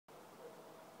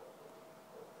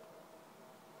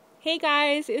Hey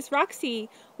guys, it's Roxy.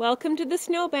 Welcome to the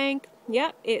snowbank.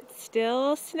 Yep, it's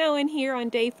still snowing here on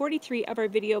day 43 of our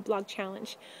video blog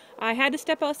challenge. I had to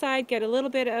step outside, get a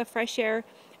little bit of fresh air,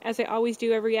 as I always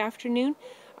do every afternoon.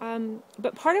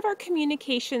 But part of our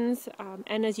communications,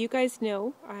 and as you guys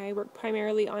know, I work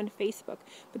primarily on Facebook,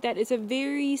 but that is a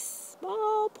very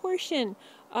small portion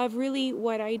of really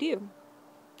what I do.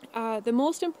 The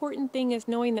most important thing is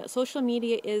knowing that social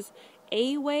media is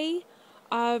a way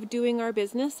of doing our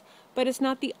business, but it's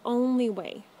not the only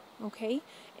way, okay?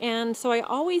 And so I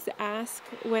always ask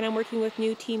when I'm working with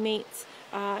new teammates,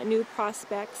 new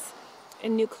prospects,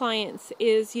 and new clients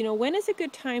is, when is a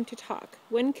good time to talk?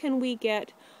 When can we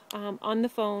get on the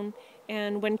phone,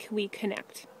 and when can we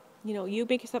connect? You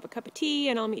make yourself a cup of tea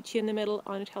and I'll meet you in the middle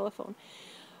on a telephone.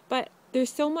 But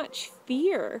there's so much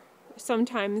fear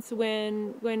sometimes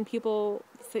when people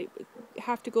say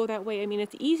have to go that way. I mean,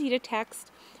 it's easy to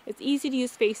text, it's easy to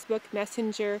use Facebook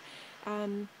Messenger,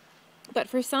 but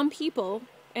for some people,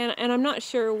 and I'm not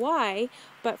sure why,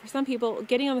 but for some people,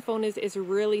 getting on the phone is a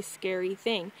really scary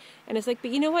thing. And it's like,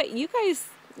 but you know what? You guys,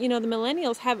 the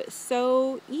millennials have it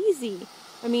so easy.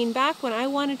 I mean, back when I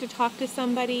wanted to talk to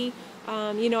somebody,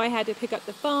 I had to pick up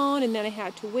the phone, and then I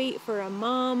had to wait for a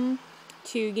mom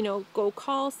to, go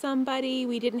call somebody.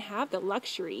 We didn't have the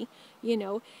luxury,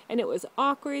 and it was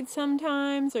awkward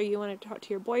sometimes, or you wanted to talk to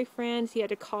your boyfriend, so you had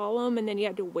to call them, and then you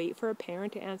had to wait for a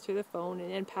parent to answer the phone,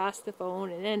 and then pass the phone,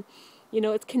 and then,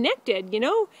 it's connected,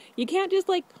 you can't just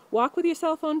like walk with your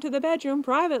cell phone to the bedroom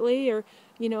privately, or,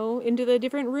 into the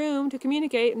different room to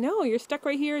communicate. No, you're stuck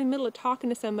right here in the middle of talking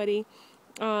to somebody,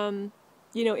 in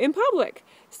public.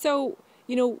 So,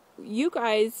 you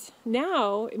guys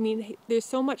now, I mean, there's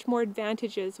so much more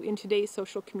advantages in today's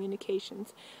social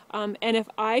communications. And if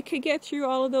I could get through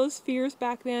all of those fears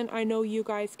back then, I know you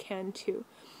guys can too.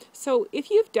 So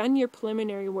if you've done your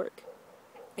preliminary work,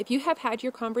 if you have had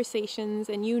your conversations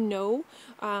and you know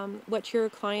what your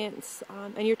clients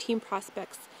and your team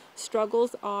prospects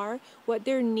struggles are, what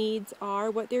their needs are,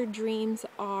 what their dreams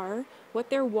are, what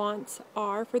their wants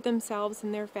are for themselves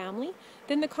and their family,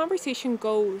 then the conversation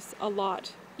goes a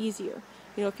lot easier.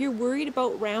 If you're worried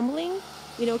about rambling,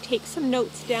 take some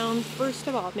notes down first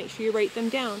of all. Make sure you write them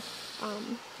down.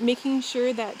 Making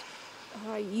sure that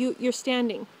you're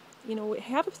standing.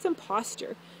 Have some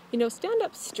posture. Stand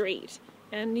up straight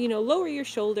and, lower your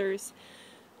shoulders.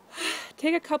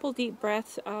 Take a couple deep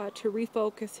breaths to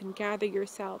refocus and gather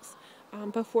yourselves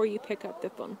before you pick up the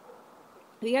phone.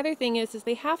 The other thing is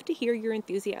they have to hear your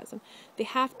enthusiasm. They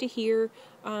have to hear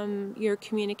your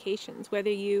communications,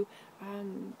 whether you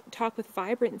talk with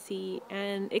vibrancy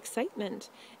and excitement,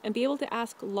 and be able to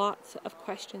ask lots of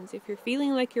questions. If you're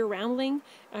feeling like you're rambling,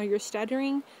 you're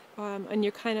stuttering, and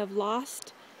you're kind of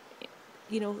lost,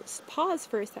 pause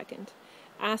for a second.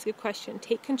 Ask a question.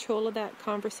 Take control of that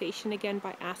conversation again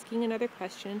by asking another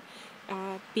question,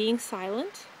 being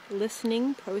silent,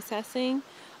 listening, processing,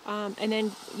 and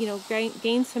then,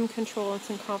 gain some control and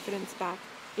some confidence back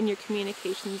in your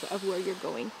communications of where you're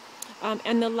going.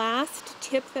 And the last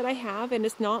tip that I have, and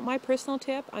it's not my personal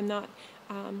tip, I'm not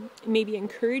maybe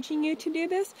encouraging you to do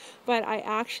this, but I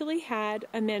actually had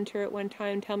a mentor at one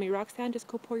time tell me, Roxanne, just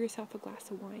go pour yourself a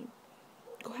glass of wine.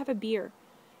 Go have a beer,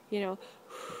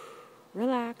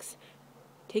 relax,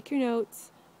 take your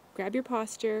notes, grab your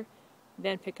posture,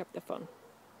 then pick up the phone.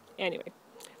 Anyway,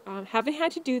 haven't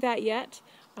had to do that yet,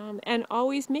 and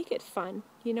always make it fun,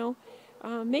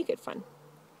 make it fun.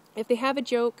 If they have a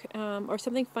joke or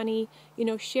something funny,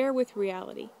 share with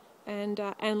reality, and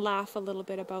laugh a little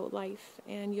bit about life,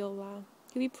 and you'll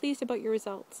be pleased about your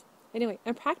results. Anyway,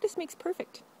 and practice makes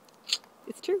perfect.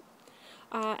 It's true.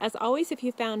 As always, if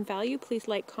you found value, please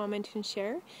like, comment, and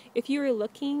share. If you are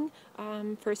looking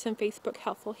for some Facebook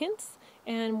helpful hints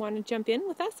and want to jump in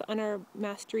with us on our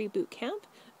Mastery Bootcamp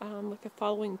with the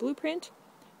following blueprint,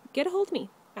 get a hold of me.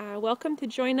 Welcome to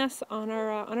join us on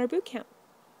our bootcamp.